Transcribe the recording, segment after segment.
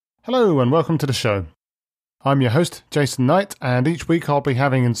Hello and welcome to the show. I'm your host, Jason Knight, and each week I'll be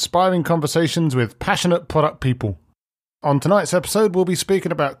having inspiring conversations with passionate product people. On tonight's episode, we'll be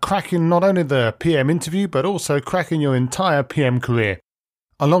speaking about cracking not only the PM interview, but also cracking your entire PM career.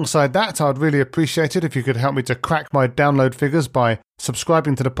 Alongside that, I'd really appreciate it if you could help me to crack my download figures by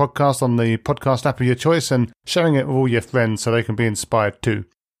subscribing to the podcast on the podcast app of your choice and sharing it with all your friends so they can be inspired too.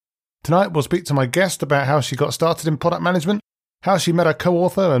 Tonight, we'll speak to my guest about how she got started in product management, how she met her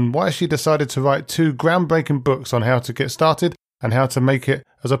co-author, and why she decided to write 2 groundbreaking books on how to get started and how to make it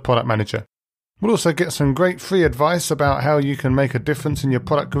as a product manager. We'll also get some great free advice about how you can make a difference in your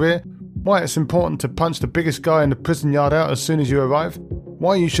product career, why it's important to punch the biggest guy in the prison yard out as soon as you arrive,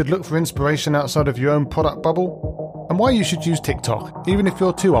 why you should look for inspiration outside of your own product bubble, and why you should use TikTok, even if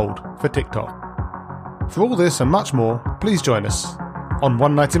you're too old for TikTok. For all this and much more, please join us on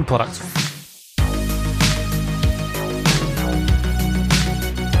One Night in Product.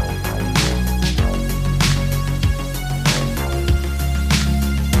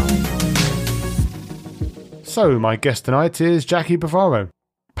 So, my guest tonight is Jackie Bavaro,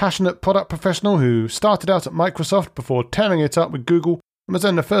 passionate product professional who started out at Microsoft before tearing it up with Google and was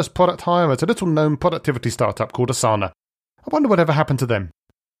then the first product hire at a little-known productivity startup called Asana. I wonder whatever happened to them.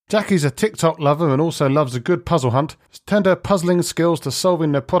 Jackie's a TikTok lover and also loves a good puzzle hunt. She's turned her puzzling skills to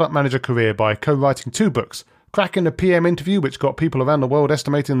solving her product manager career by co-writing 2 books, Cracking the PM Interview, which got people around the world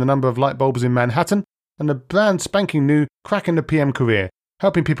estimating the number of light bulbs in Manhattan, and the brand spanking new Cracking the PM Career,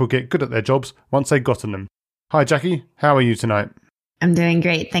 helping people get good at their jobs once they've gotten them. Hi Jackie, how are you tonight? I'm doing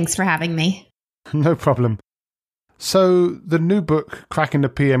great. Thanks for having me. No problem. So the new book, Cracking the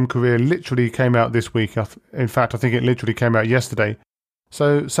PM Career, literally came out this week. In fact, I think it literally came out yesterday.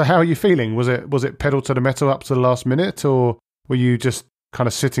 So how are you feeling? Was it pedal to the metal up to the last minute, or were you just kind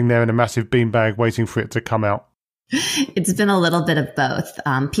of sitting there in a massive beanbag waiting for it to come out? It's been a little bit of both.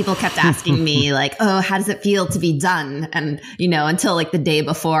 People kept asking me like, oh, how does it feel to be done? And, until like the day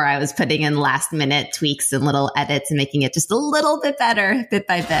before, I was putting in last minute tweaks and little edits and making it just a little bit better bit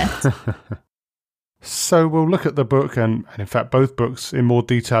by bit. So we'll look at the book and in fact, both books in more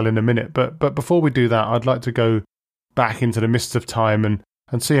detail in a minute. But before we do that, I'd like to go back into the mists of time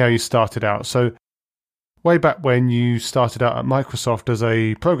and see how you started out. So way back when you started out at Microsoft as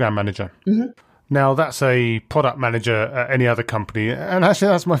a program manager. Mm-hmm. Now, that's a product manager at any other company. And actually,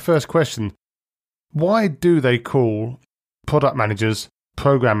 that's my first question. Why do they call product managers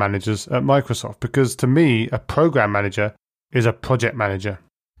program managers at Microsoft? Because to me, a program manager is a project manager.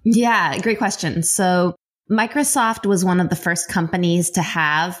 Yeah, great question. So Microsoft was one of the first companies to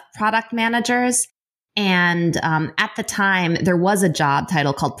have product managers. And at the time, there was a job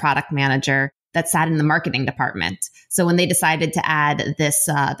title called product manager that sat in the marketing department. So when they decided to add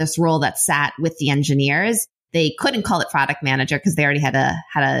this role that sat with the engineers, they couldn't call it product manager because they already had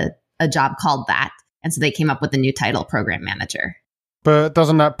a job called that. And so they came up with the new title, program manager. But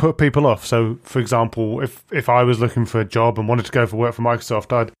doesn't that put people off? So, for example, if I was looking for a job and wanted to go for work for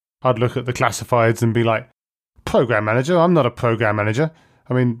Microsoft, I'd look at the classifieds and be like, program manager? I'm not a program manager.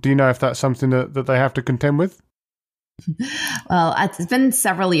 I mean, do you know if that's something that they have to contend with? Well, it's been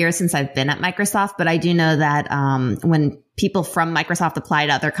several years since I've been at Microsoft, but I do know that when people from Microsoft apply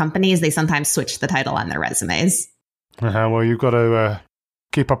to other companies, they sometimes switch the title on their resumes. Well, you've got to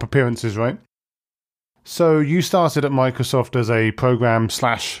keep up appearances, right? So you started at Microsoft as a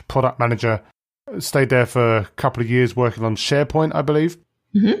program/product manager, stayed there for a couple of years working on SharePoint, I believe.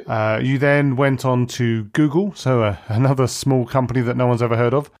 Mm-hmm. You then went on to Google, so another small company that no one's ever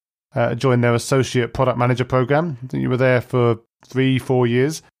heard of. Joined their associate product manager program. I think you were there for 3-4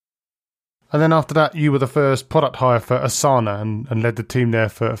 years. And then after that, you were the first product hire for Asana and led the team there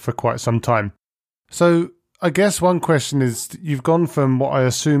for quite some time. So I guess one question is, you've gone from what I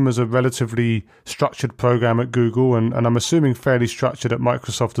assume was a relatively structured program at Google, and I'm assuming fairly structured at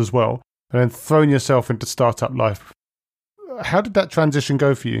Microsoft as well, and then thrown yourself into startup life. How did that transition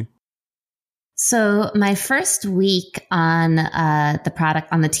go for you? So my first week on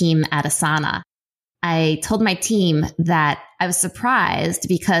the team at Asana, I told my team that I was surprised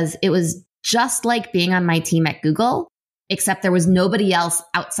because it was just like being on my team at Google, except there was nobody else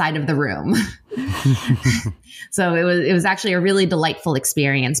outside of the room. So it was actually a really delightful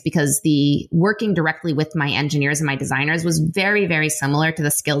experience because the working directly with my engineers and my designers was very, very similar to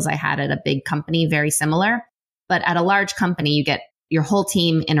the skills I had at a big company, very similar. But at a large company, you get your whole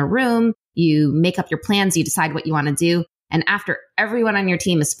team in a room, you make up your plans, you decide what you want to do. And after everyone on your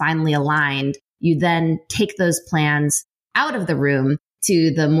team is finally aligned, you then take those plans out of the room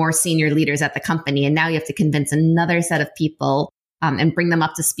to the more senior leaders at the company. And now you have to convince another set of people and bring them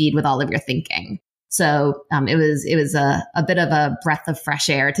up to speed with all of your thinking. So it was a bit of a breath of fresh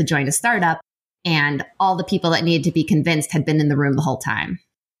air to join a startup. And all the people that needed to be convinced had been in the room the whole time.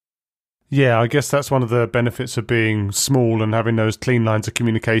 Yeah, I guess that's one of the benefits of being small and having those clean lines of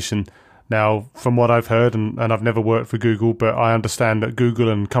communication. Now, from what I've heard, and I've never worked for Google, but I understand that Google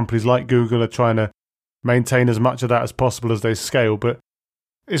and companies like Google are trying to maintain as much of that as possible as they scale, but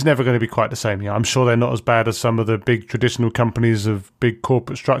it's never going to be quite the same. I'm sure they're not as bad as some of the big traditional companies of big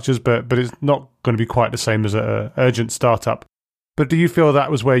corporate structures, but it's not going to be quite the same as an urgent startup. But do you feel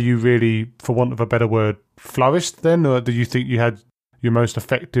that was where you really, for want of a better word, flourished then? Or do you think you had your most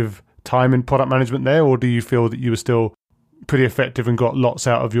effective time in product management there? Or do you feel that you were still pretty effective and got lots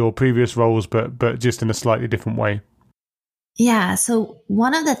out of your previous roles, but just in a slightly different way? Yeah. So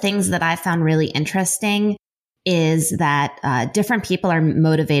one of the things that I found really interesting is that different people are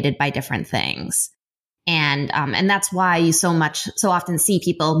motivated by different things. And that's why you so often see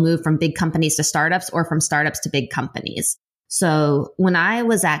people move from big companies to startups or from startups to big companies. So when I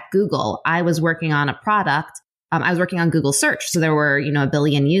was at Google, I was working on a product. I was working on Google Search. So there were, 1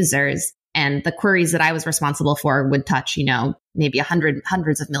 billion users, and the queries that I was responsible for would touch, maybe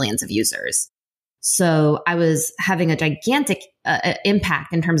hundreds of millions of users. So I was having a gigantic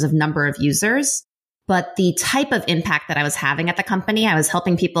impact in terms of number of users. But the type of impact that I was having at the company, I was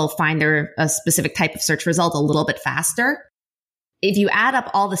helping people find a specific type of search result a little bit faster. If you add up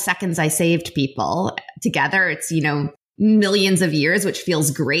all the seconds I saved people together, it's, millions of years, which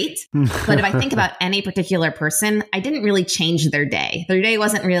feels great. But if I think about any particular person, I didn't really change their day. Their day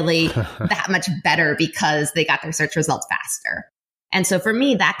wasn't really that much better because they got their search results faster. And so for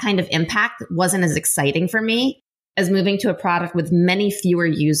me, that kind of impact wasn't as exciting for me as moving to a product with many fewer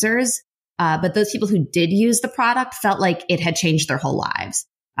users. But those people who did use the product felt like it had changed their whole lives.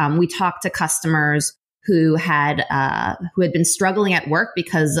 We talked to customers who had been struggling at work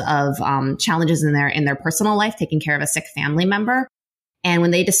because of challenges in their personal life, taking care of a sick family member. And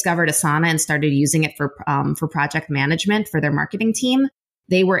when they discovered Asana and started using it for project management for their marketing team,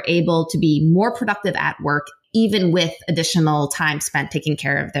 they were able to be more productive at work, even with additional time spent taking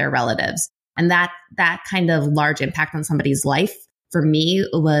care of their relatives. And that kind of large impact on somebody's life, for me,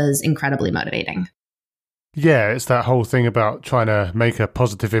 was incredibly motivating. Yeah, it's that whole thing about trying to make a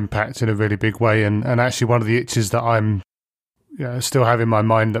positive impact in a really big way. And actually one of the itches that I'm still have in my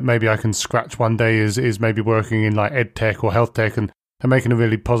mind that maybe I can scratch one day is maybe working in like ed tech or health tech and making a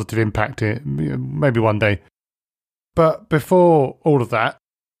really positive impact maybe one day. But before all of that,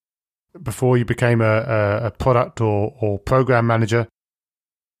 before you became a product or program manager,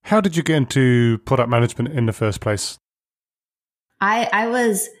 how did you get into product management in the first place?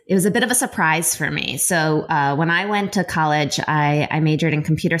 It was a bit of a surprise for me. So when I went to college, I majored in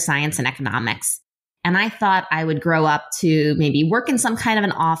computer science and economics. And I thought I would grow up to maybe work in some kind of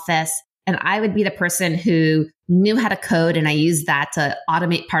an office, and I would be the person who knew how to code, and I used that to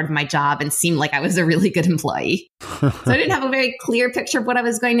automate part of my job and seem like I was a really good employee. So I didn't have a very clear picture of what I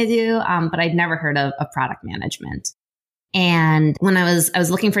was going to do, but I'd never heard of product management. And when I was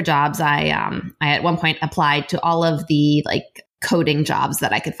looking for jobs, I at one point applied to all of the coding jobs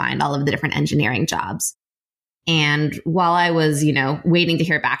that I could find, all of the different engineering jobs. And while I was, waiting to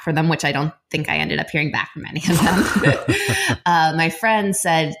hear back from them, which I don't think I ended up hearing back from any of them, my friend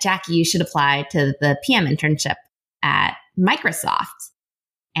said, Jackie, you should apply to the PM internship at Microsoft.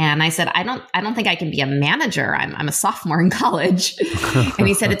 And I said, I don't think I can be a manager. I'm a sophomore in college. And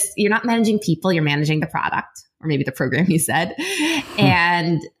he said, you're not managing people, you're managing the product, or maybe the program, he said.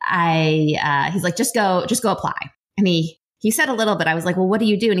 And he's like, just go apply. And he said a little bit. I was like, well, what do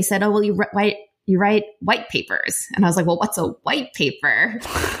you do? And he said, oh, well, you write white papers. And I was like, well, what's a white paper?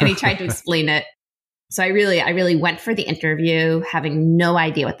 And he tried to explain it. So I really went for the interview having no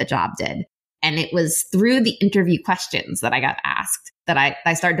idea what the job did. And it was through the interview questions that I got asked that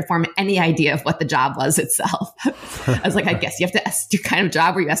I started to form any idea of what the job was itself. I was like, I guess you have to do kind of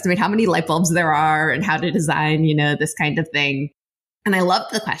job where you estimate how many light bulbs there are and how to design, this kind of thing. And I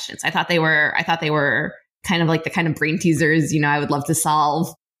loved the questions. I thought they were kind of like the kind of brain teasers, I would love to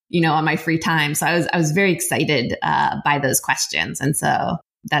solve, on my free time. So I was very excited by those questions. And so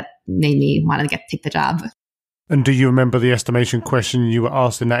that made me want to take the job. And do you remember the estimation question you were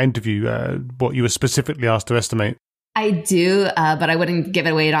asked in that interview, what you were specifically asked to estimate? I do, but I wouldn't give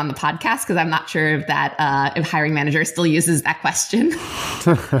it away on the podcast because I'm not sure if hiring manager still uses that question.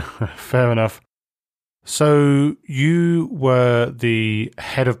 Fair enough. So you were the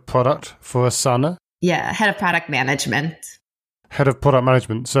head of product for Asana? Yeah, head of product management. Head of product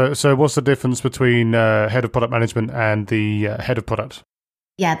management. So what's the difference between head of product management and the head of product?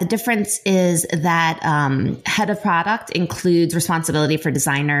 Yeah, the difference is that head of product includes responsibility for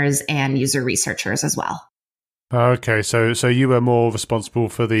designers and user researchers as well. Okay, so you were more responsible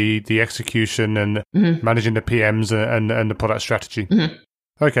for the execution and managing the PMs and the product strategy. Mm-hmm.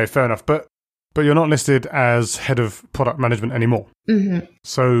 Okay, fair enough. But you're not listed as head of product management anymore. Mm-hmm.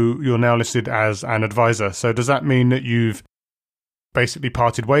 So you're now listed as an advisor. So does that mean that you've basically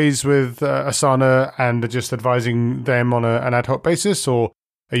parted ways with Asana and are just advising them on an ad hoc basis, or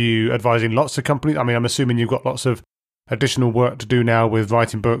are you advising lots of companies? I mean, I'm assuming you've got lots of additional work to do now with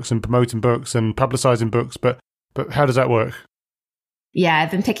writing books and promoting books and publicizing books, but how does that work? Yeah, I've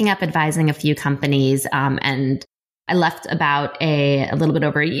been picking up advising a few companies, and I left about a little bit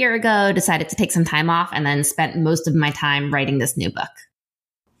over a year ago, decided to take some time off, and then spent most of my time writing this new book.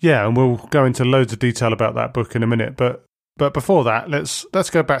 Yeah, and we'll go into loads of detail about that book in a minute, but before that, let's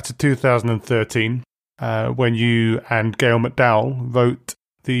go back to 2013, when you and Gayle McDowell wrote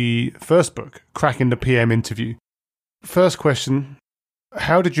the first book, Cracking the PM Interview. First question,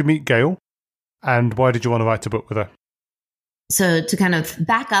 how did you meet Gayle, and why did you want to write a book with her? So to kind of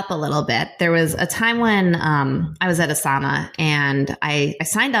back up a little bit, there was a time when I was at Asana, and I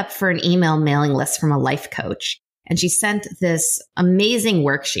signed up for an email mailing list from a life coach. And she sent this amazing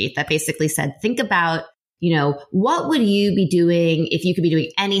worksheet that basically said, think about, what would you be doing if you could be doing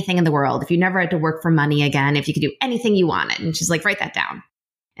anything in the world, if you never had to work for money again, if you could do anything you wanted? And she's like, write that down.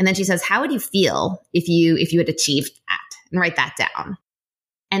 And then she says, how would you feel if you had achieved that? And write that down.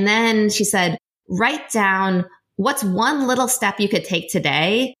 And then she said, write down what's one little step you could take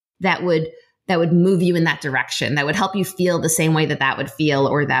today that would move you in that direction, that would help you feel the same way that would feel,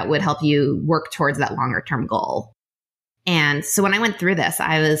 or that would help you work towards that longer term goal. And so when I went through this,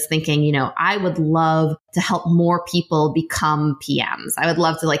 I was thinking, I would love to help more people become PMs. I would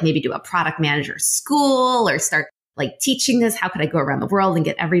love to maybe do a product manager school, or start teaching this. How could I go around the world and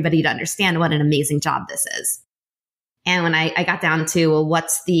get everybody to understand what an amazing job this is? And when I got down to, well,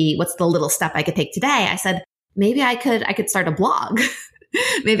 what's the little step I could take today? I said, maybe I could start a blog.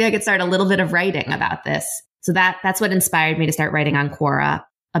 Maybe I could start a little bit of writing about this. So that's what inspired me to start writing on Quora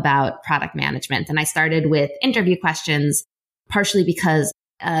about product management. And I started with interview questions, partially because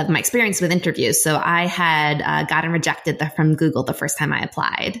of my experience with interviews. So I had gotten rejected from Google the first time I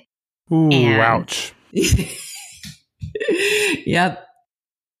applied. Ooh, ouch. Yep.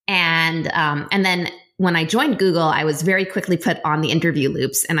 And then when I joined Google, I was very quickly put on the interview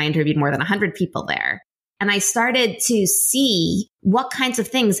loops, and I interviewed more than 100 people there. And I started to see what kinds of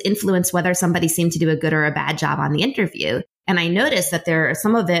things influence whether somebody seemed to do a good or a bad job on the interview. And I noticed that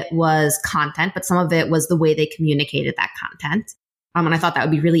some of it was content, but some of it was the way they communicated that content. And I thought that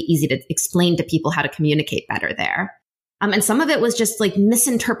would be really easy to explain to people how to communicate better there. And some of it was just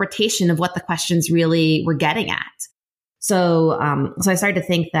misinterpretation of what the questions really were getting at. So I started to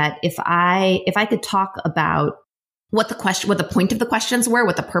think that if I could talk about what the point of the questions were,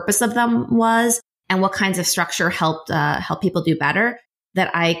 what the purpose of them was, and what kinds of structure help people do better,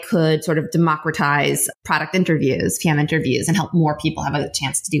 that I could sort of democratize product interviews, PM interviews, and help more people have a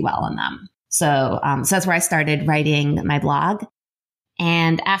chance to do well in them. So that's where I started writing my blog.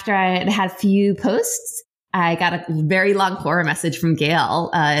 And after I had a few posts, I got a very long Quora message from Gayle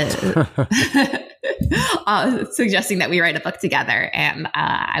suggesting that we write a book together. And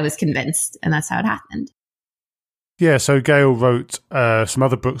I was convinced, and that's how it happened. Yeah, so Gayle wrote some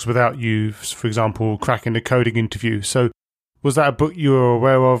other books without you, for example, Cracking the Coding Interview. So was that a book you were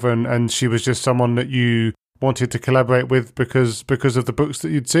aware of, and she was just someone that you wanted to collaborate with because of the books that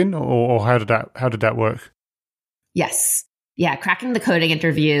you'd seen, or how did that work? Yes. Yeah, Cracking the Coding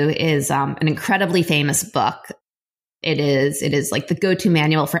Interview is an incredibly famous book. It is the go-to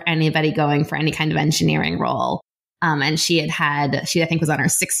manual for anybody going for any kind of engineering role. And she I think was on her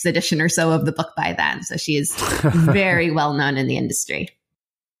 6th edition or so of the book by then. So she is very well known in the industry.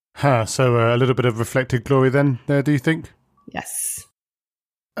 So a little bit of reflected glory then there, do you think? Yes.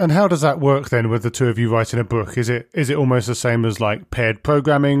 And how does that work then with the two of you writing a book? Is it almost the same as paired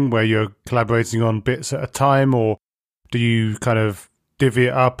programming where you're collaborating on bits at a time, or do you kind of divvy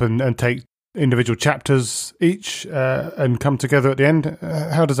it up and take individual chapters each and come together at the end?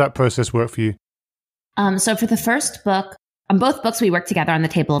 How does that process work for you? So for the first book, on both books, we worked together on the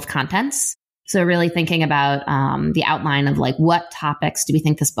table of contents. So really thinking about the outline of what topics do we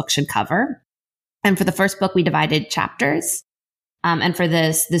think this book should cover. And for the first book, we divided chapters. And for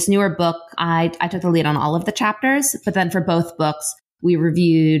this newer book, I took the lead on all of the chapters. But then for both books, we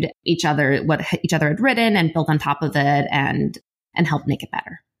reviewed what each other had written and built on top of it and helped make it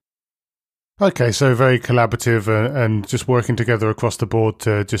better. Okay, so very collaborative and just working together across the board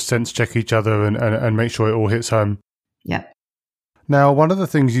to just sense check each other and make sure it all hits home. Yep. Now, one of the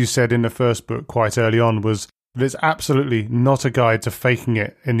things you said in the first book quite early on was that it's absolutely not a guide to faking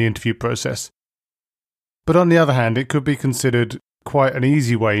it in the interview process. But on the other hand, it could be considered quite an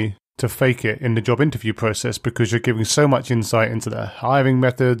easy way to fake it in the job interview process because you're giving so much insight into their hiring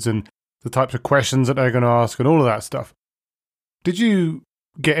methods and the types of questions that they're going to ask and all of that stuff. Did you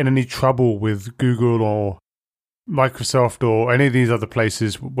get in any trouble with Google or Microsoft or any of these other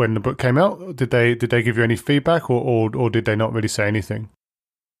places when the book came out? Did they give you any feedback or did they not really say anything?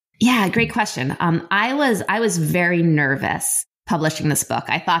 Yeah, great question. I was very nervous publishing this book.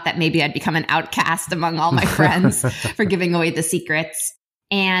 I thought that maybe I'd become an outcast among all my friends for giving away the secrets.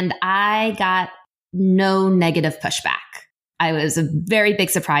 And I got no negative pushback. It was a very big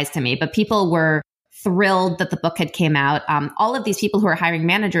surprise to me, but people were thrilled that the book had came out. All of these people who are hiring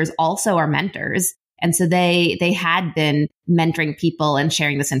managers also are mentors. And so they had been mentoring people and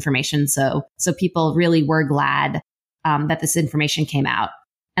sharing this information. So people really were glad that this information came out.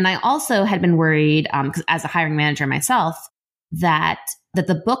 And I also had been worried, because as a hiring manager myself, that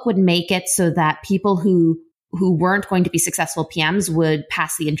the book would make it so that people who weren't going to be successful PMs would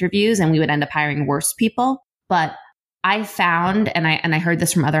pass the interviews and we would end up hiring worse people. But I found, and I heard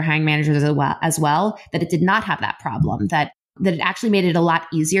this from other hiring managers as well, that it did not have that problem, that it actually made it a lot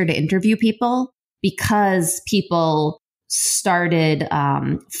easier to interview people because people started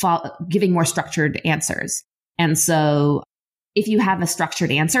giving more structured answers. And so if you have a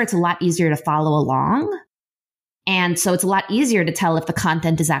structured answer, it's a lot easier to follow along. And so it's a lot easier to tell if the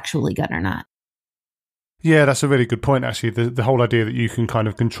content is actually good or not. Yeah, that's a really good point, actually. The whole idea that you can kind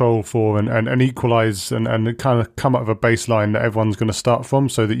of control for and equalize and kind of come up with a baseline that everyone's going to start from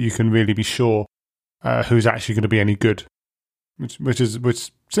so that you can really be sure who's actually going to be any good, which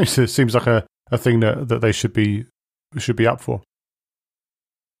seems like a thing that they should be up for.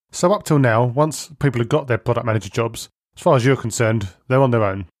 So up till now, once people have got their product manager jobs, as far as you're concerned, they're on their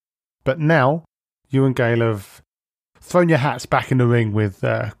own. But now you and Gayle have thrown your hats back in the ring with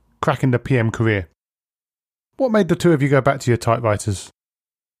cracking the PM career. What made the two of you go back to your typewriters?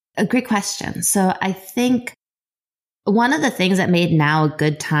 A great question. So I think one of the things that made now a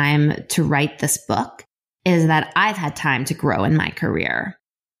good time to write this book is that I've had time to grow in my career.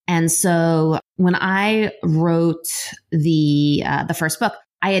 And so when I wrote the first book,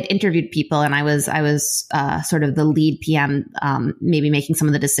 I had interviewed people and I was sort of the lead PM, maybe making some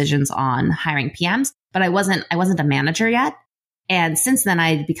of the decisions on hiring PMs, but I wasn't a manager yet. And since then,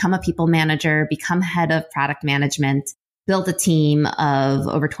 I'd become a people manager, become head of product management, built a team of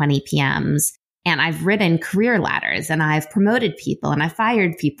over 20 PMs. And I've ridden career ladders and I've promoted people and I've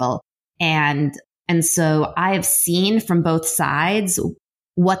fired people. And so I've seen from both sides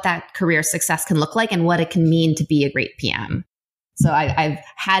what that career success can look like and what it can mean to be a great PM. So I've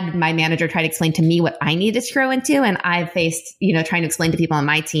had my manager try to explain to me what I needed to grow into. And I've faced, trying to explain to people on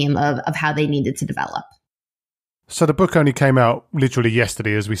my team of how they needed to develop. So the book only came out literally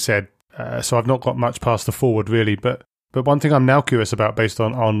yesterday, as we said. So I've not got much past the forward, really. But one thing I'm now curious about, based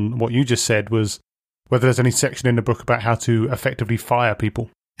on what you just said, was whether there's any section in the book about how to effectively fire people.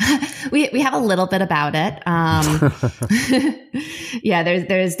 We have a little bit about it. Yeah,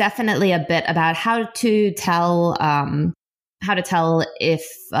 there's definitely a bit about how to tell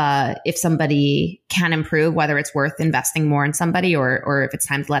if somebody can improve, whether it's worth investing more in somebody or if it's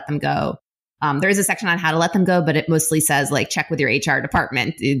time to let them go. There is a section on how to let them go, but it mostly says check with your HR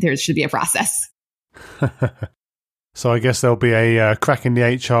department. There should be a process. So I guess there'll be a cracking the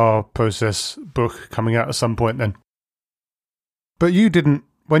HR process book coming out at some point then. But you didn't,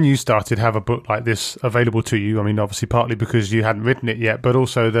 when you started, have a book like this available to you. I mean, obviously partly because you hadn't written it yet, but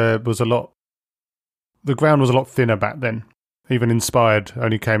also the ground was a lot thinner back then. Even Inspired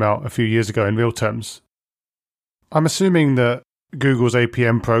only came out a few years ago in real terms. I'm assuming that Google's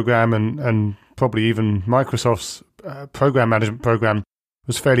APM program and probably even Microsoft's program management program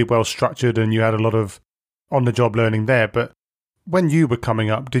was fairly well structured and you had a lot of on-the-job learning there. But when you were coming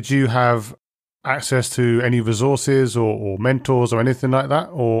up, did you have access to any resources or mentors or anything like that?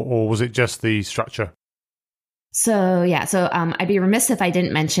 Or was it just the structure? So I'd be remiss if I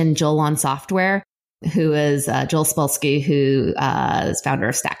didn't mention Joel on Software, who is Joel Spolsky, who is founder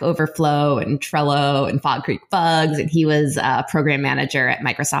of Stack Overflow and Trello and Fog Creek Bugs. And he was a program manager at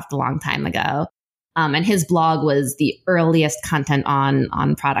Microsoft a long time ago. And his blog was the earliest content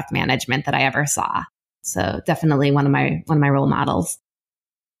on product management that I ever saw. So definitely one of my role models.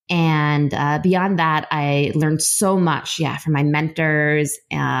 And beyond that, I learned so much, from my mentors,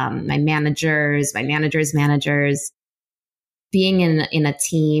 my managers, managers. Being in a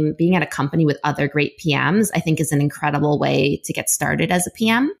team, being at a company with other great PMs, I think is an incredible way to get started as a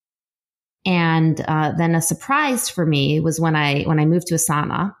PM. And then a surprise for me was when I moved to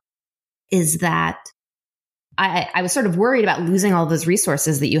Asana, is that I was sort of worried about losing all those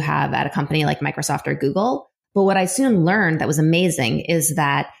resources that you have at a company like Microsoft or Google. But what I soon learned that was amazing is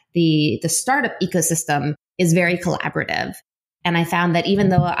that the startup ecosystem is very collaborative. And I found that even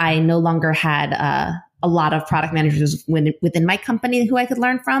though I no longer had a lot of product managers within my company who I could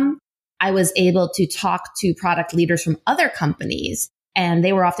learn from, I was able to talk to product leaders from other companies. And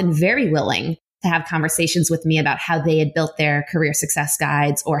they were often very willing to have conversations with me about how they had built their career success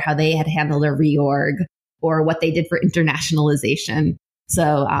guides, or how they had handled a reorg, or what they did for internationalization.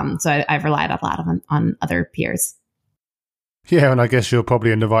 So I've relied a lot on other peers. Yeah, and I guess you're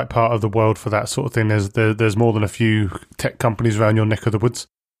probably in the right part of the world for that sort of thing. There's more than a few tech companies around your neck of the woods.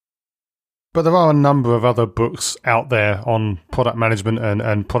 But there are a number of other books out there on product management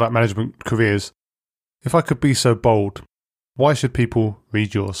and product management careers. If I could be so bold, why should people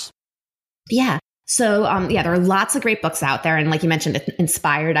read yours? Yeah. So, there are lots of great books out there. And like you mentioned,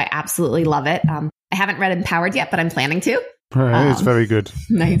 Inspired, I absolutely love it. I haven't read Empowered yet, but I'm planning to. It's very good.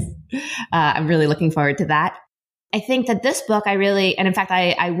 Nice. I'm really looking forward to that. I think that this book, and in fact,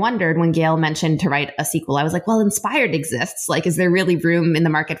 I wondered when Gayle mentioned to write a sequel, I was like, well, Inspired exists. Like, is there really room in the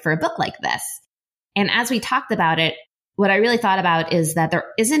market for a book like this? And as we talked about it, what I really thought about is that there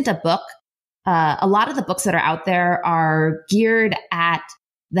isn't a book. A lot of the books that are out there are geared at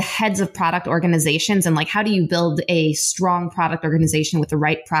the heads of product organizations, and like, how do you build a strong product organization with the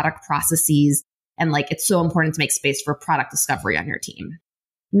right product processes? And like, it's so important to make space for product discovery on your team.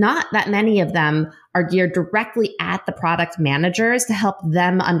 Not that many of them are geared directly at the product managers to help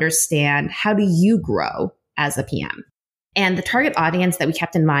them understand, how do you grow as a PM? And the target audience that we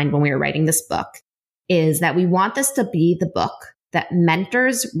kept in mind when we were writing this book is that we want this to be the book that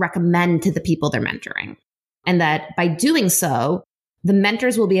mentors recommend to the people they're mentoring. And that by doing so, the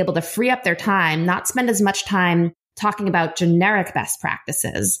mentors will be able to free up their time, not spend as much time talking about generic best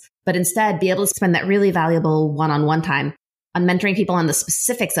practices, but instead be able to spend that really valuable one-on-one time on mentoring people on the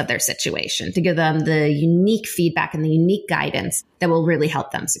specifics of their situation, to give them the unique feedback and the unique guidance that will really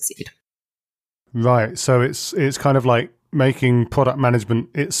help them succeed. Right. So it's kind of like making product management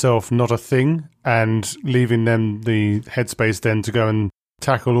itself not a thing, and leaving them the headspace then to go and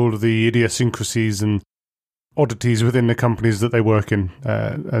tackle all of the idiosyncrasies and oddities within the companies that they work in,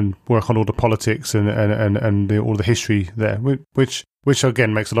 and work on all the politics and all the history there, which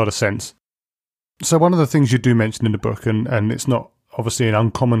again makes a lot of sense. So one of the things you do mention in the book, and it's not obviously an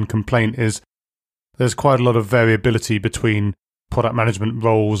uncommon complaint, is there's quite a lot of variability between product management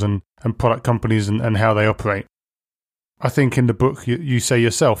roles and product companies and how they operate. I think in the book you say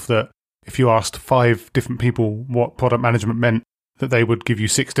yourself that if you asked 5 different people what product management meant, that they would give you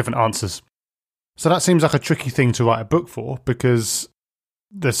 6 different answers. So that seems like a tricky thing to write a book for, because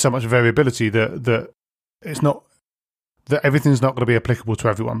there's so much variability that it's not, that everything's not going to be applicable to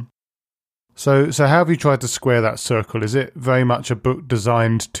everyone. So how have you tried to square that circle? Is it very much a book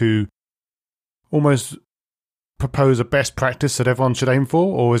designed to almost propose a best practice that everyone should aim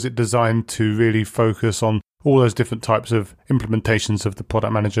for, or is it designed to really focus on all those different types of implementations of the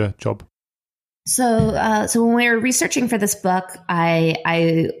product manager job? So when we were researching for this book,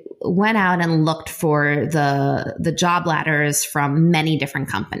 I went out and looked for the job ladders from many different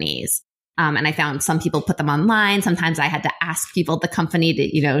companies. And I found some people put them online. Sometimes I had to ask people at the company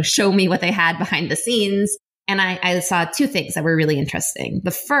to, show me what they had behind the scenes. And I saw 2 things that were really interesting. The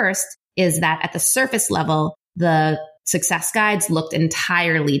first is that at the surface level, the success guides looked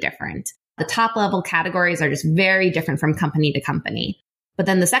entirely different. The top level categories are just very different from company to company. But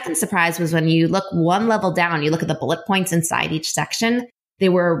then the second surprise was when you look one level down, you look at the bullet points inside each section, they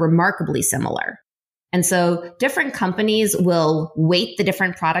were remarkably similar. And so different companies will weight the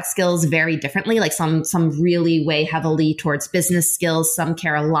different product skills very differently. Like some really weigh heavily towards business skills. Some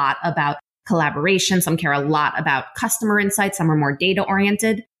care a lot about collaboration. Some care a lot about customer insights. Some are more data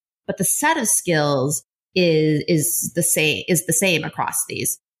oriented. But the set of skills is the same across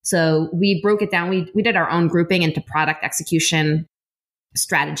these. So we broke it down. We did our own grouping into product execution,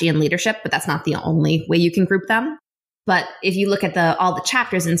 strategy, and leadership, but that's not the only way you can group them. But if you look at all the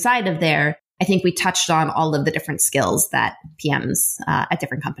chapters inside of there, I think we touched on all of the different skills that PMs at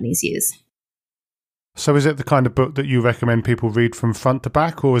different companies use. So is it the kind of book that you recommend people read from front to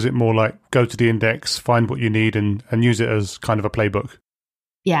back, or is it more like go to the index, find what you need and use it as kind of a playbook?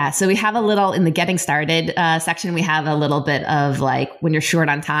 Yeah. So we have a little in the getting started section, we have a little bit of like, when you're short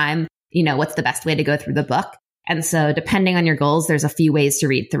on time, what's the best way to go through the book? And so depending on your goals, there's a few ways to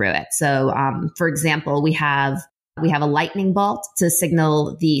read through it. So for example, we have a lightning bolt to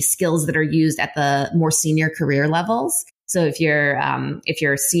signal the skills that are used at the more senior career levels. So if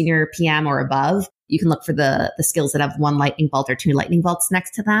you're senior PM or above, you can look for the skills that have one lightning bolt or two lightning bolts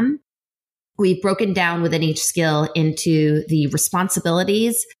next to them. We've broken down within each skill into the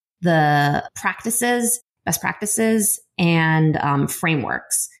responsibilities, the practices, best practices, and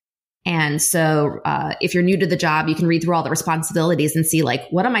frameworks. And so if you're new to the job, you can read through all the responsibilities and see, like,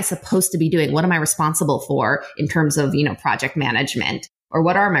 what am I supposed to be doing? What am I responsible for in terms of, project management? Or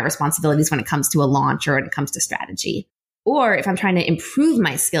what are my responsibilities when it comes to a launch or when it comes to strategy? Or if I'm trying to improve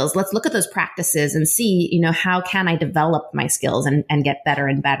my skills, let's look at those practices and see, how can I develop my skills and get better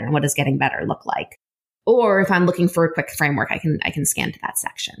and better? And what does getting better look like? Or if I'm looking for a quick framework, I can scan to that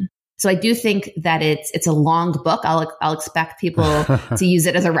section. So I do think that it's a long book. I'll expect people to use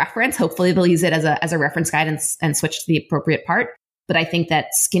it as a reference. Hopefully they'll use it as a reference guide and switch to the appropriate part. But I think that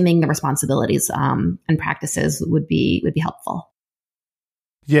skimming the responsibilities and practices would be helpful.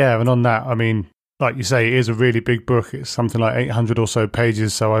 Yeah, and on that, I mean, like you say, it is a really big book. It's something like 800 or so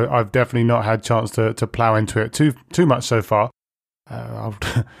pages. So I've definitely not had a chance to plow into it too much so far. I'll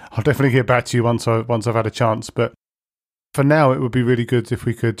definitely get back to you once I've had a chance. But for now, it would be really good if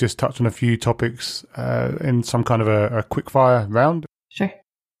we could just touch on a few topics in some kind of a quick fire round. Sure.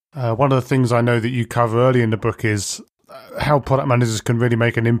 One of the things I know that you cover early in the book is how product managers can really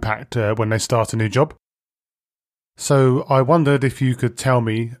make an impact when they start a new job. So I wondered if you could tell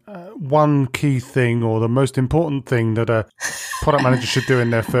me one key thing or the most important thing that a product manager should do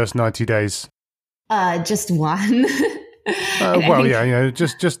in their first 90 days. Just one.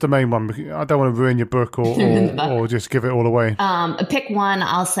 Just the main one. I don't want to ruin your book or just give it all away. Pick one.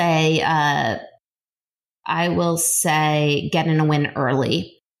 I'll say, I will say get in a win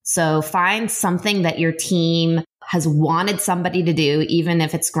early. So find something that your team has wanted somebody to do, even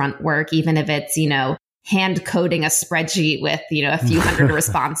if it's grunt work, even if it's, hand coding a spreadsheet with, a few hundred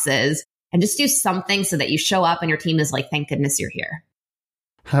responses, and just do something so that you show up and your team is like, thank goodness you're here.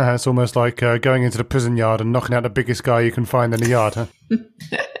 It's almost like going into the prison yard and knocking out the biggest guy you can find in the yard, huh?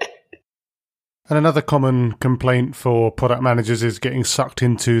 And another common complaint for product managers is getting sucked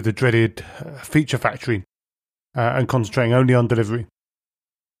into the dreaded feature factory and concentrating only on delivery.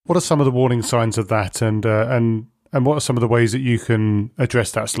 What are some of the warning signs of that, and what are some of the ways that you can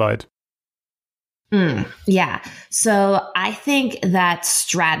address that slide? Yeah. So I think that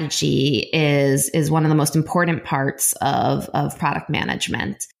strategy is one of the most important parts of product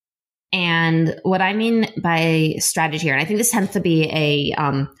management. And what I mean by strategy here, and I think this tends to be a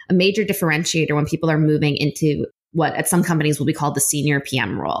major differentiator when people are moving into what at some companies will be called the senior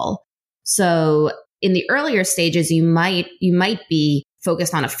PM role. So in the earlier stages, you might be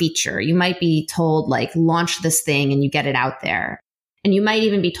focused on a feature. You might be told, like, launch this thing and you get it out there. And you might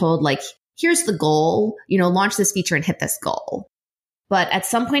even be told, like, here's the goal, launch this feature and hit this goal. But at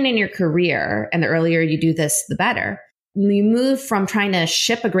some point in your career, and the earlier you do this, the better, you move from trying to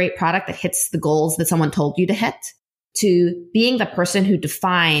ship a great product that hits the goals that someone told you to hit to being the person who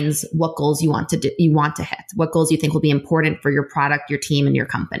defines what goals you want to hit, what goals you think will be important for your product, your team, and your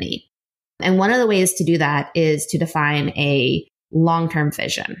company. And one of the ways to do that is to define a long-term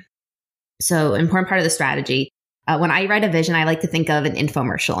vision. So important part of the strategy. When I write a vision, I like to think of an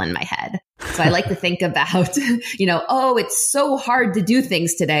infomercial in my head. So I like to think about, it's so hard to do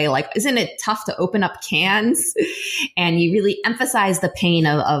things today. Like, isn't it tough to open up cans? And you really emphasize the pain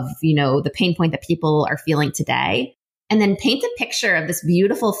of the pain point that people are feeling today. And then paint a picture of this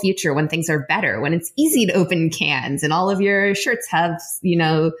beautiful future when things are better, when it's easy to open cans and all of your shirts have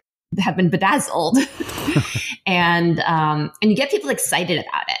been bedazzled. and you get people excited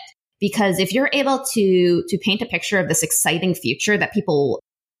about it. Because if you're able to paint a picture of this exciting future that people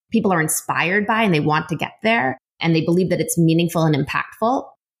are inspired by and they want to get there and they believe that it's meaningful and impactful,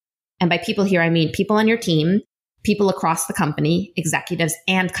 and by people here, I mean people on your team, people across the company, executives,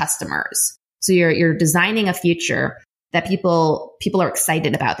 and customers. So you're designing a future that people are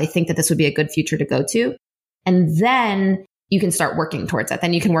excited about. They think that this would be a good future to go to. And then you can start working towards it.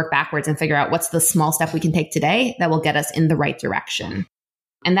 Then you can work backwards and figure out what's the small step we can take today that will get us in the right direction.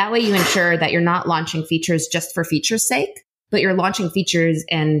 And that way you ensure that you're not launching features just for feature's sake, but you're launching features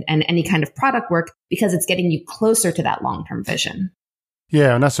and any kind of product work because it's getting you closer to that long-term vision.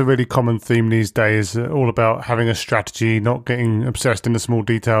 Yeah, and that's a really common theme these days, all about having a strategy, not getting obsessed in the small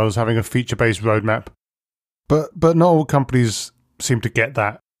details, having a feature-based roadmap. But not all companies seem to get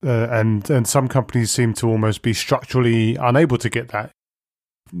that, and some companies seem to almost be structurally unable to get that,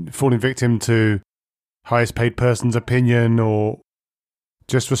 falling victim to highest paid person's opinion or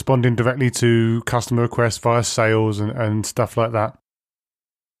just responding directly to customer requests via sales and stuff like that.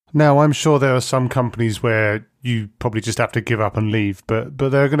 Now, I'm sure there are some companies where you probably just have to give up and leave, but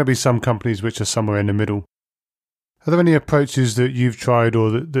there are going to be some companies which are somewhere in the middle. Are there any approaches that you've tried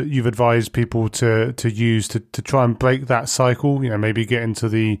or that you've advised people to use to try and break that cycle? You know, maybe get into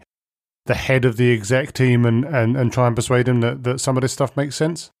the head of the exec team and try and persuade them that some of this stuff makes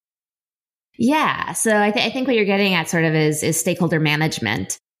sense? Yeah. So I think what you're getting at sort of is stakeholder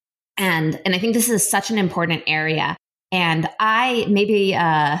management. And I think this is such an important area. And I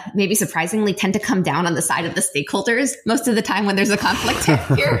maybe surprisingly tend to come down on the side of the stakeholders most of the time when there's a conflict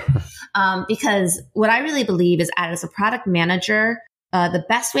here. Because what I really believe is, as a product manager, the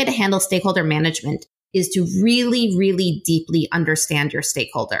best way to handle stakeholder management is to really, really deeply understand your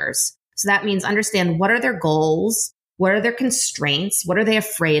stakeholders. So that means understand, what are their goals? What are their constraints? What are they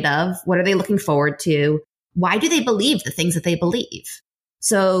afraid of? What are they looking forward to? Why do they believe the things that they believe?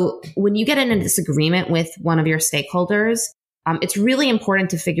 So when you get in a disagreement with one of your stakeholders, it's really important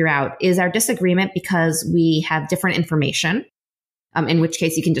to figure out, is our disagreement because we have different information? In which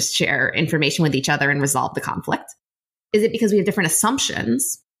case you can just share information with each other and resolve the conflict. Is it because we have different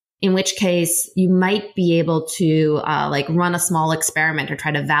assumptions? In which case you might be able to run a small experiment or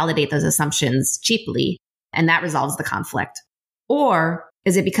try to validate those assumptions cheaply, and that resolves the conflict. Or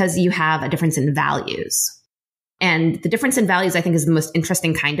is it because you have a difference in values? And the difference in values, I think, is the most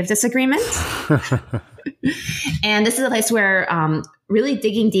interesting kind of disagreement. And this is a place where really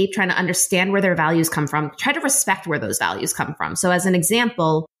digging deep, trying to understand where their values come from, try to respect where those values come from. So as an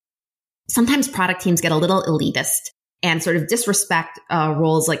example, sometimes product teams get a little elitist and sort of disrespect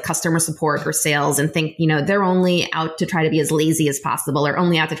roles like customer support or sales and think, they're only out to try to be as lazy as possible or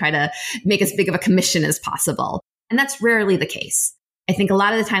only out to try to make as big of a commission as possible. And that's rarely the case. I think a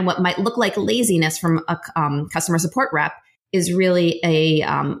lot of the time what might look like laziness from a customer support rep is really a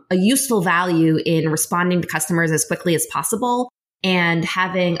useful value in responding to customers as quickly as possible and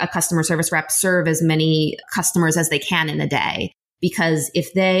having a customer service rep serve as many customers as they can in a day. Because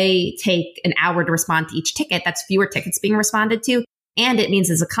if they take an hour to respond to each ticket, that's fewer tickets being responded to. And it means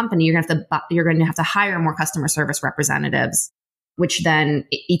as a company, you're going to have to hire more customer service representatives, which then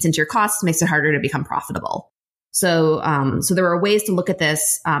eats into your costs, makes it harder to become profitable. So there are ways to look at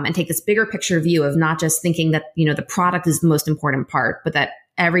this and take this bigger picture view of not just thinking that, the product is the most important part, but that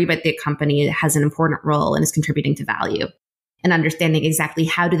everybody at the company has an important role and is contributing to value, and understanding exactly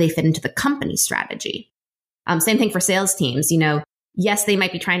how do they fit into the company strategy. Same thing for sales teams. Yes, they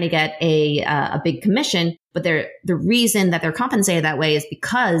might be trying to get a big commission, but the reason that they're compensated that way is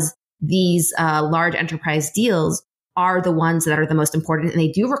because these large enterprise deals are the ones that are the most important, and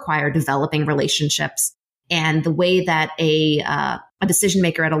they do require developing relationships. And the way that a decision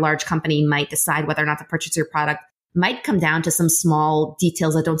maker at a large company might decide whether or not to purchase your product might come down to some small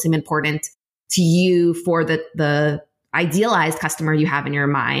details that don't seem important to you for the idealized customer you have in your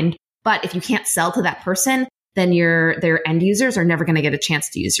mind. But if you can't sell to that person, then their end users are never going to get a chance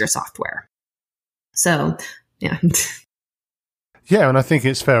to use your software. So, yeah. Yeah, and I think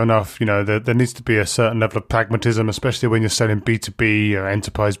it's fair enough. There needs to be a certain level of pragmatism, especially when you're selling B2B or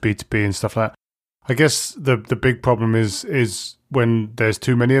enterprise B2B and stuff like that. I guess the big problem is when there's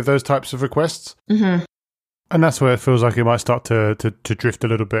too many of those types of requests. Mm-hmm. And that's where it feels like it might start to drift a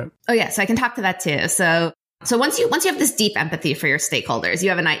little bit. Oh, yeah. So I can talk to that too. So once you have this deep empathy for your stakeholders,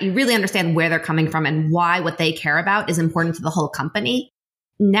 you really understand where they're coming from and why what they care about is important to the whole company.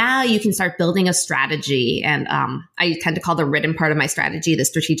 Now you can start building a strategy. And I tend to call the written part of my strategy the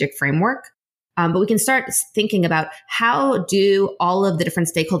strategic framework. But we can start thinking about, how do all of the different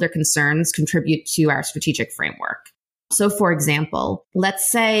stakeholder concerns contribute to our strategic framework? So for example, let's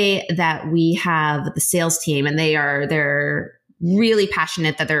say that we have the sales team and they're really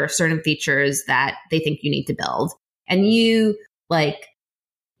passionate that there are certain features that they think you need to build. And you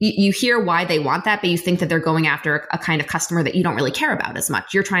hear why they want that, but you think that they're going after a kind of customer that you don't really care about as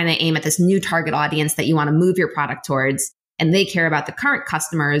much. You're trying to aim at this new target audience that you want to move your product towards, and they care about the current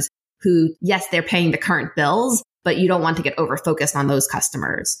customers who, yes, they're paying the current bills, but you don't want to get over-focused on those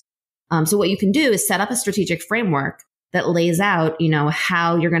customers. So what you can do is set up a strategic framework that lays out,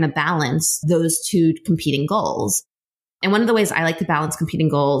 how you're going to balance those two competing goals. And one of the ways I like to balance competing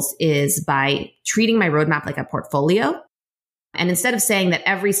goals is by treating my roadmap like a portfolio. And instead of saying that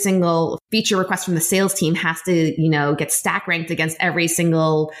every single feature request from the sales team has to, get stack ranked against every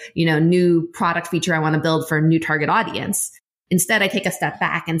single, new product feature I want to build for a new target audience, instead, I take a step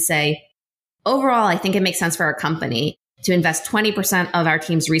back and say, overall, I think it makes sense for our company to invest 20% of our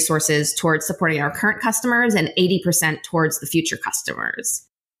team's resources towards supporting our current customers and 80% towards the future customers.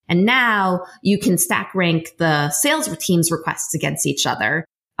 And now you can stack rank the sales team's requests against each other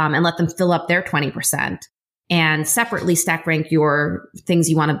and let them fill up their 20%, and separately stack rank your things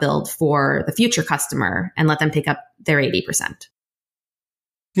you want to build for the future customer and let them take up their 80%.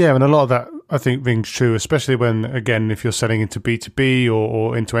 Yeah, and a lot of that, I think, rings true, especially when, again, if you're selling into B2B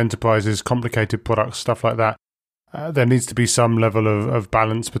or into enterprises, complicated products, stuff like that, there needs to be some level of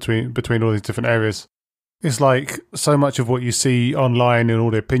balance between all these different areas. It's like so much of what you see online in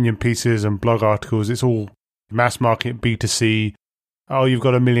all the opinion pieces and blog articles, it's all mass market B2C. Oh, you've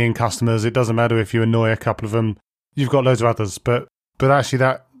got 1 million customers. It doesn't matter if you annoy a couple of them. You've got loads of others. But actually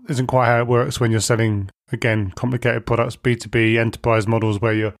that isn't quite how it works when you're selling, again, complicated products, B2B, enterprise models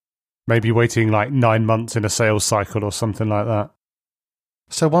where you're maybe waiting like 9 months in a sales cycle or something like that.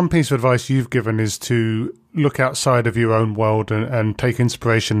 So one piece of advice you've given is to look outside of your own world and take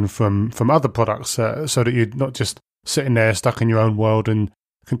inspiration from other products so that you're not just sitting there stuck in your own world and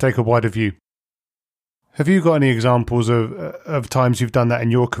can take a wider view. Have you got any examples of times you've done that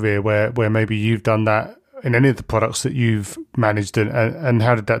in your career where maybe you've done that in any of the products that you've managed and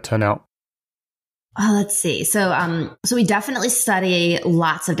how did that turn out? Oh, let's see. So we definitely study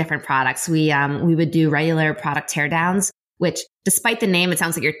lots of different products. We would do regular product teardowns, which despite the name, it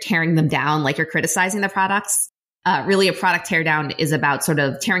sounds like you're tearing them down, like you're criticizing the products. Really, a product teardown is about sort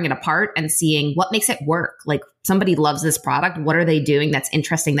of tearing it apart and seeing what makes it work. Like somebody loves this product. What are they doing that's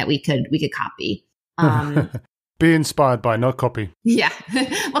interesting that we could copy? Be inspired by, not copy. Yeah.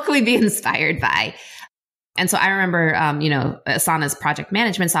 What can we be inspired by? And so I remember, Asana's project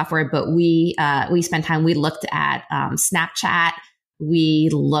management software, but we spent time, we looked at Snapchat, we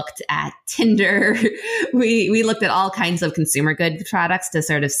looked at Tinder, we looked at all kinds of consumer good products to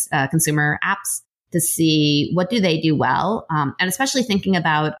sort of consumer apps to see what do they do well. And especially thinking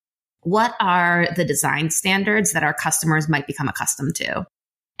about what are the design standards that our customers might become accustomed to.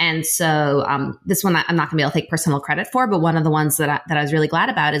 And so this one I'm not going to be able to take personal credit for, but one of the ones that I was really glad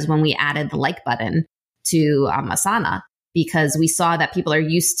about is when we added the like button to Asana, because we saw that people are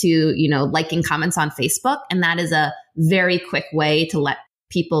used to, liking comments on Facebook. And that is a very quick way to let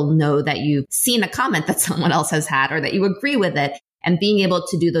people know that you've seen a comment that someone else has had or that you agree with it. And being able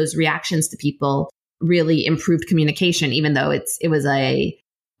to do those reactions to people really improved communication, even though it was a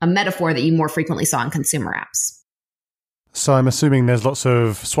metaphor that you more frequently saw in consumer apps. So I'm assuming there's lots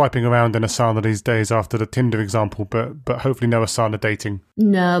of swiping around in Asana these days after the Tinder example, but hopefully no Asana dating.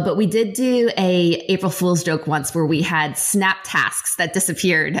 No, but we did do a April Fool's joke once where we had snap tasks that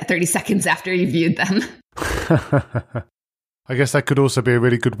disappeared 30 seconds after you viewed them. I guess that could also be a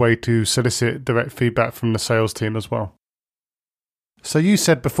really good way to solicit direct feedback from the sales team as well. So you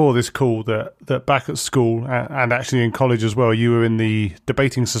said before this call that back at school and actually in college as well, you were in the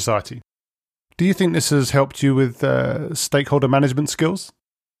debating society. Do you think this has helped you with stakeholder management skills?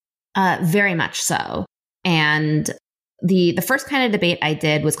 Very much so. And the first kind of debate I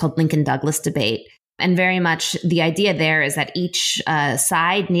did was called Lincoln Douglas debate. And very much the idea there is that each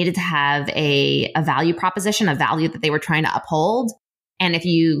side needed to have a value proposition, a value that they were trying to uphold. And if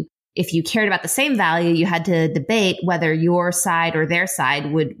you cared about the same value, you had to debate whether your side or their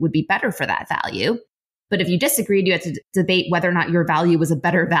side would be better for that value. But if you disagreed, you had to debate whether or not your value was a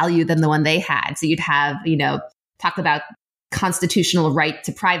better value than the one they had. So you'd have, talk about constitutional right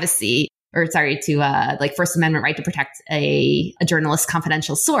to privacy, to First Amendment right to protect a journalist's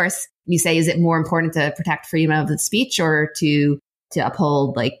confidential source. And you say, is it more important to protect freedom of the speech or to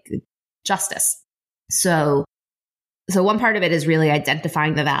uphold justice? So one part of it is really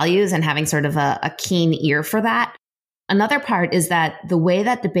identifying the values and having sort of a keen ear for that. Another part is that the way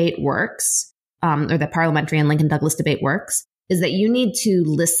that debate works, or the parliamentary and Lincoln Douglas debate works, is that you need to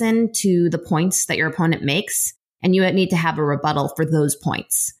listen to the points that your opponent makes, and you need to have a rebuttal for those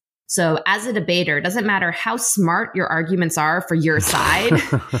points. So as a debater, it doesn't matter how smart your arguments are for your side.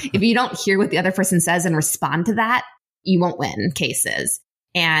 If you don't hear what the other person says and respond to that, you won't win cases.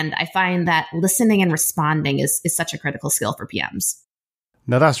 And I find that listening and responding is such a critical skill for PMs.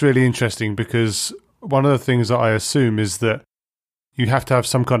 Now that's really interesting, because one of the things that I assume is that you have to have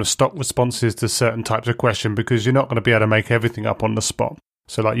some kind of stock responses to certain types of question, because you're not going to be able to make everything up on the spot.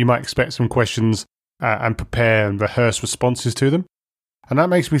 So you might expect some questions and prepare and rehearse responses to them. And that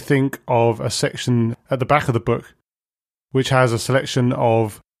makes me think of a section at the back of the book, which has a selection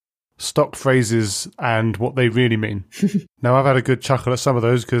of stock phrases and what they really mean. Now, I've had a good chuckle at some of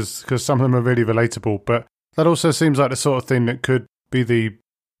those because some of them are really relatable, but that also seems like the sort of thing that could be the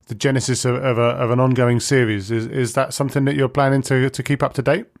genesis of an ongoing series. Is that something that you're planning to keep up to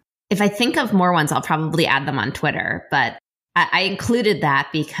date? If I think of more ones, I'll probably add them on Twitter, but I included that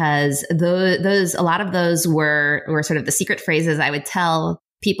because a lot of those were sort of the secret phrases I would tell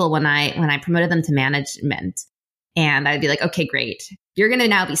people when I promoted them to management. And I'd be like, okay, great. You're going to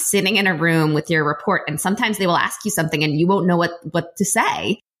now be sitting in a room with your report. And sometimes they will ask you something and you won't know what to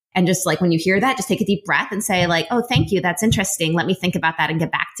say. And just like when you hear that, just take a deep breath and say like, oh, thank you. That's interesting. Let me think about that and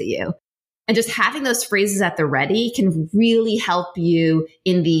get back to you. And just having those phrases at the ready can really help you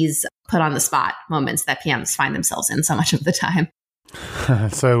in these put on the spot moments that PMs find themselves in so much of the time.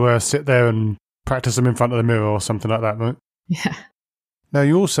 So sit there and practice them in front of the mirror or something like that, right? Yeah. Now,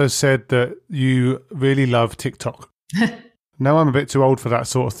 you also said that you really love TikTok. Now, I'm a bit too old for that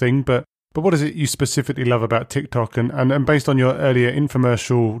sort of thing, but what is it you specifically love about TikTok? And based on your earlier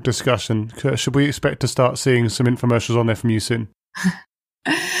infomercial discussion, should we expect to start seeing some infomercials on there from you soon?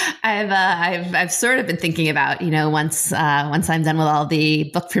 I've sort of been thinking about, once I'm done with all the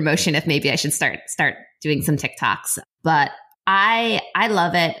book promotion, if maybe I should start doing some TikToks. But I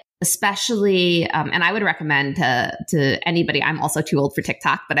love it, especially, and I would recommend to anybody. I'm also too old for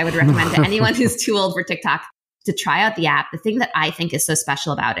TikTok, but I would recommend to anyone who's too old for TikTok to try out the app. The thing that I think is so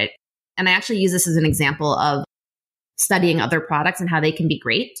special about it, and I actually use this as an example of studying other products and how they can be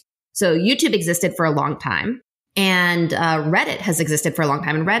great. So YouTube existed for a long time. And Reddit has existed for a long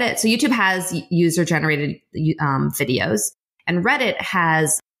time. And so YouTube has user-generated videos. And Reddit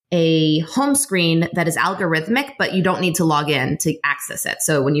has a home screen that is algorithmic, but you don't need to log in to access it.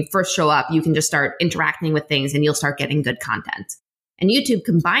 So when you first show up, you can just start interacting with things and you'll start getting good content. And YouTube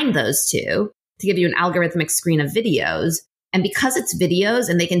combined those two to give you an algorithmic screen of videos. And because it's videos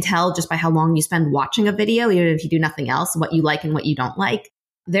and they can tell just by how long you spend watching a video, even if you do nothing else, what you like and what you don't like,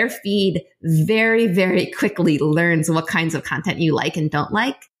 their feed very, very quickly learns what kinds of content you like and don't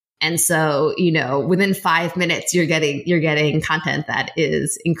like. And so, within 5 minutes, you're getting content that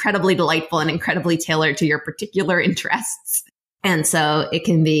is incredibly delightful and incredibly tailored to your particular interests. And so it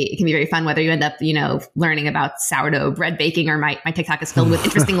can be very fun, whether you end up, learning about sourdough bread baking, or my TikTok is filled with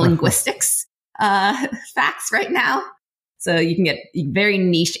interesting linguistics facts right now. So you can get very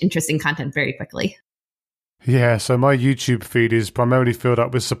niche, interesting content very quickly. Yeah, so my YouTube feed is primarily filled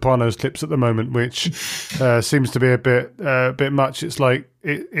up with Sopranos clips at the moment, which seems to be a bit much. It's like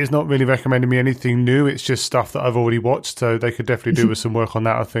it's not really recommending me anything new. It's just stuff that I've already watched, so they could definitely do with some work on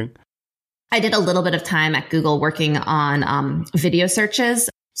that, I think. I did a little bit of time at Google working on video searches.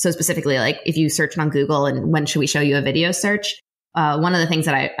 So specifically, like if you search on Google and when should we show you a video search, one of the things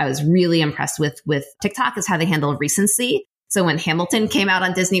that I was really impressed with TikTok is how they handle recency. So when Hamilton came out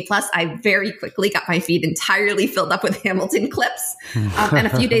on Disney Plus, I very quickly got my feed entirely filled up with Hamilton clips. And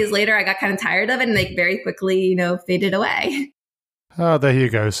a few days later, I got kind of tired of it and they very quickly, faded away. Oh, there you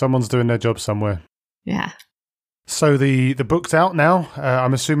go. Someone's doing their job somewhere. Yeah. So the book's out now.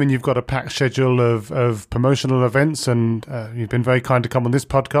 I'm assuming you've got a packed schedule of promotional events, and you've been very kind to come on this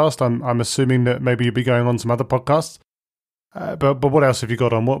podcast. I'm assuming that maybe you'll be going on some other podcasts. But what else have you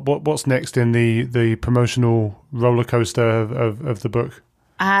got on? What's next in the promotional roller coaster of the book?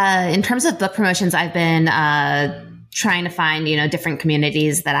 In terms of book promotions, I've been trying to find different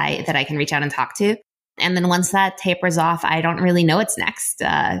communities that I can reach out and talk to, and then once that tapers off, I don't really know what's next.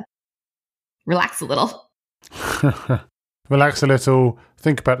 Relax a little. Relax a little.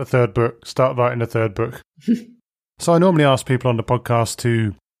 Think about the third book. Start writing the third book. So I normally ask people on the podcast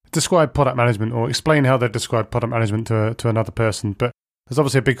to describe product management or explain how they describe product management to another person. But there's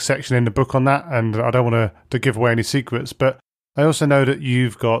obviously a big section in the book on that, and I don't want to give away any secrets. But I also know that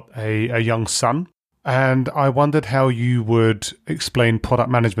you've got a young son, and I wondered how you would explain product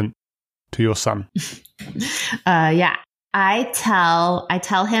management to your son. Yeah. I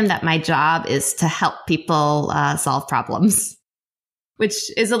tell him that my job is to help people solve problems, which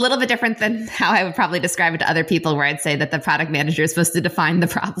is a little bit different than how I would probably describe it to other people, where I'd say that the product manager is supposed to define the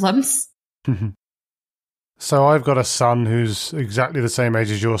problems. So I've got a son who's exactly the same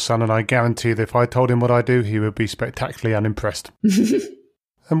age as your son, and I guarantee that if I told him what I do, he would be spectacularly unimpressed.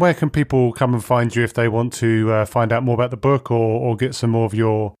 And where can people come and find you if they want to find out more about the book or get some more of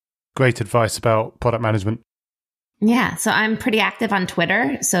your great advice about product management? Yeah, so I'm pretty active on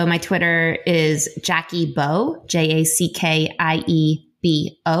Twitter. So my Twitter is Jackie Bo, JackieBo.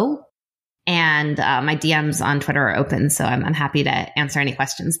 And my DMs on Twitter are open, so I'm happy to answer any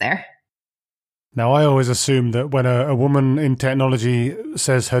questions there. Now, I always assume that when a woman in technology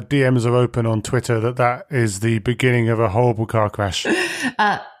says her DMs are open on Twitter, that is the beginning of a horrible car crash.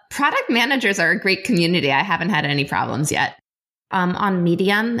 Product managers are a great community. I haven't had any problems yet. On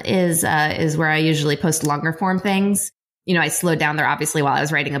Medium is where I usually post longer form things. I slowed down there obviously while I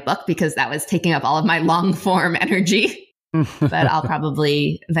was writing a book because that was taking up all of my long form energy. But I'll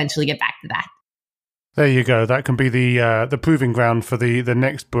probably eventually get back to that. There you go. That can be the proving ground for the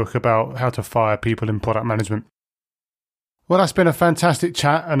next book about how to fire people in product management. Well, that's been a fantastic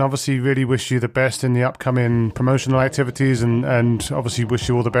chat, and obviously really wish you the best in the upcoming promotional activities, and obviously wish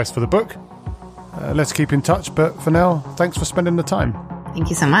you all the best for the book. Let's keep in touch, but for now, thanks for spending the time. Thank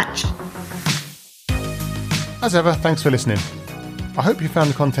you so much. As ever, thanks for listening. I hope you found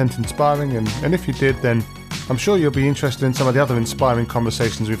the content inspiring, and if you did, then I'm sure you'll be interested in some of the other inspiring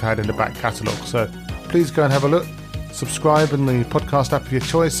conversations we've had in the back catalogue. So please go and have a look, subscribe in the podcast app of your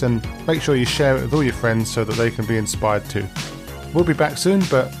choice, and make sure you share it with all your friends so that they can be inspired too. We'll be back soon,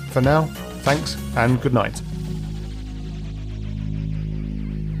 but for now, thanks and good night.